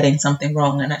clearly we're getting something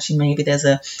wrong, and actually maybe there's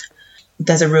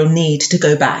a real need to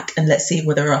go back and let's see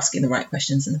whether we're asking the right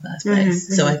questions in the first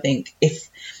place. So I think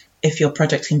if your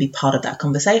project can be part of that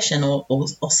conversation or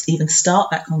even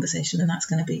start that conversation, then that's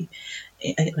going to be,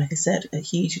 like I said,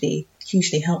 hugely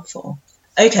helpful.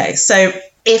 Okay, so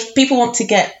if people want to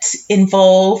get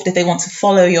involved, if they want to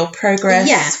follow your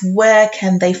progress, where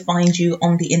can they find you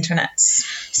on the internet?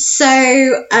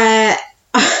 So,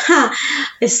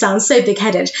 this sounds so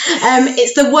big-headed.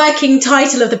 It's the working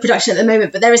title of the production at the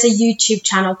moment, but there is a YouTube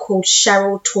channel called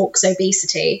Cheryl Talks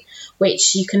Obesity,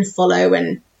 which you can follow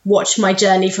and watch my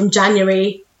journey from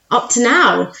January up to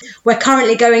now. We're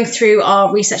currently going through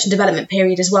our research and development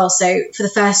period as well. So for the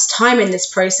first time in this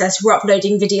process, we're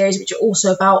uploading videos which are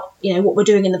also about, you know, what we're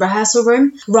doing in the rehearsal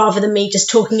room, rather than me just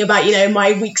talking about, you know,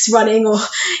 my week's running or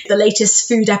the latest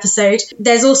food episode.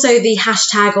 There's also the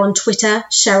hashtag on Twitter,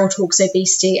 Cheryl Talks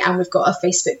Obesity, and we've got a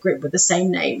Facebook group with the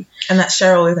same name. And that's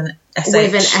Cheryl with an SH.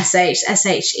 With an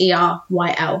SH,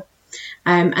 SHERYL.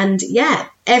 And yeah,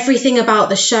 everything about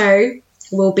the show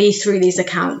will be through these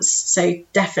accounts. So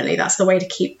definitely that's the way to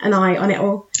keep an eye on it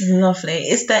all. Lovely.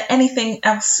 Is there anything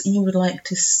else you would like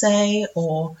to say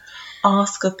or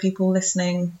ask of people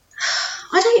listening?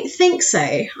 I don't think so.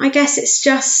 I guess it's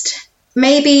just,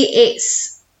 maybe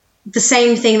it's the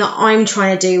same thing that I'm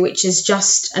trying to do, which is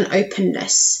just an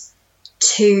openness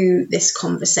to this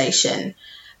conversation,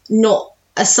 not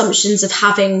assumptions of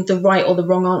having the right or the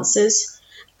wrong answers.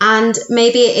 And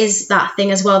maybe it is that thing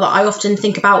as well that I often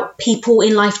think about people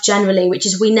in life generally, which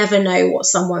is we never know what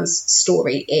someone's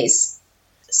story is.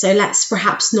 So let's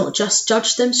perhaps not just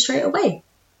judge them straight away.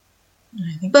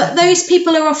 But those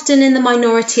people are often in the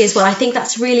minority as well. I think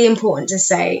that's really important to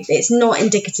say. It's not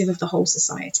indicative of the whole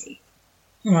society.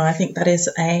 Well, I think that is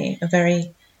a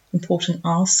very important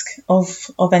ask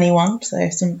of anyone. So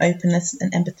some openness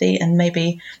and empathy, and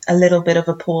maybe a little bit of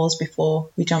a pause before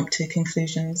we jump to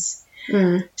conclusions.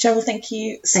 Cheryl, thank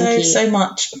you so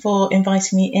much for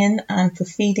inviting me in and for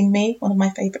feeding me, one of my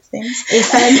favourite things.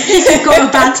 If you've got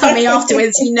a bad tummy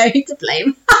afterwards, you know who to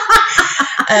blame.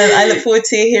 I look forward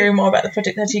to hearing more about the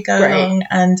project as you go along,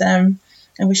 and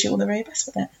wish you all the very best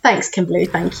with it. Thanks, Kimberly.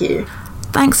 Thank you.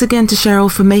 Thanks again to Cheryl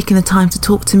for making the time to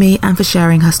talk to me and for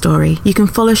sharing her story. You can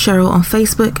follow Cheryl on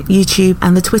Facebook, YouTube,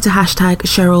 and the Twitter hashtag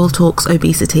Cheryl Talks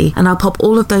Obesity, and I'll pop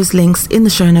all of those links in the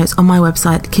show notes on my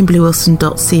website,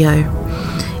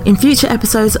 kimberlywilson.co. In future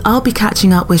episodes, I'll be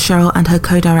catching up with Cheryl and her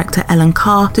co-director Ellen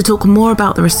Carr to talk more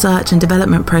about the research and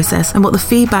development process and what the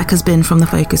feedback has been from the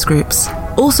focus groups.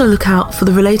 Also look out for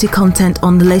the related content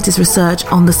on the latest research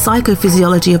on the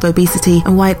psychophysiology of obesity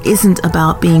and why it isn't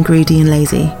about being greedy and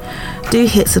lazy. Do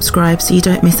hit subscribe so you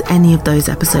don't miss any of those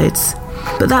episodes.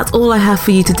 But that's all I have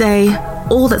for you today.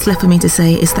 All that's left for me to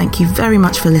say is thank you very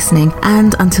much for listening,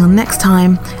 and until next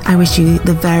time, I wish you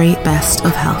the very best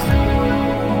of health.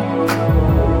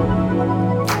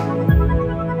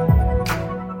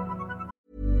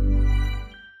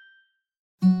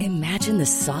 Imagine the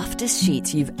softest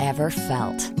sheets you've ever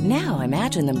felt. Now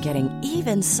imagine them getting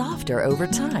even softer over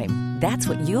time. That's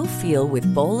what you'll feel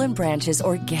with Boll & Branch's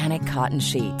organic cotton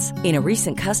sheets. In a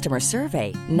recent customer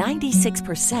survey,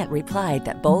 96% replied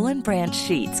that Boll & Branch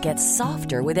sheets get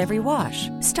softer with every wash.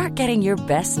 Start getting your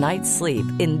best night's sleep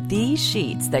in these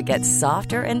sheets that get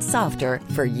softer and softer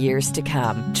for years to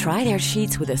come. Try their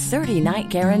sheets with a 30-night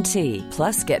guarantee.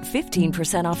 Plus, get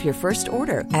 15% off your first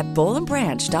order at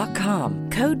bollandbranch.com.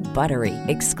 Code BUTTERY.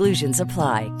 Exclusions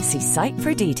apply. See site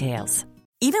for details.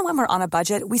 Even when we're on a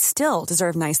budget, we still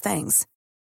deserve nice things.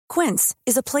 Quince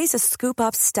is a place to scoop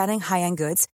up stunning high-end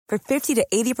goods for 50 to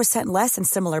 80% less than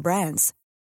similar brands.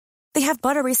 They have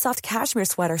buttery soft cashmere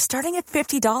sweaters starting at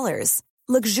 $50,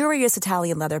 luxurious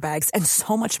Italian leather bags, and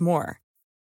so much more.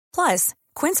 Plus,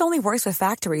 Quince only works with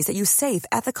factories that use safe,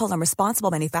 ethical, and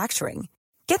responsible manufacturing.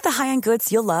 Get the high-end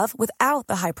goods you'll love without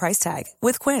the high price tag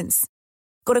with Quince.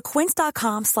 Go to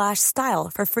quince.com/style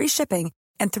for free shipping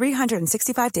and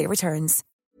 365-day returns.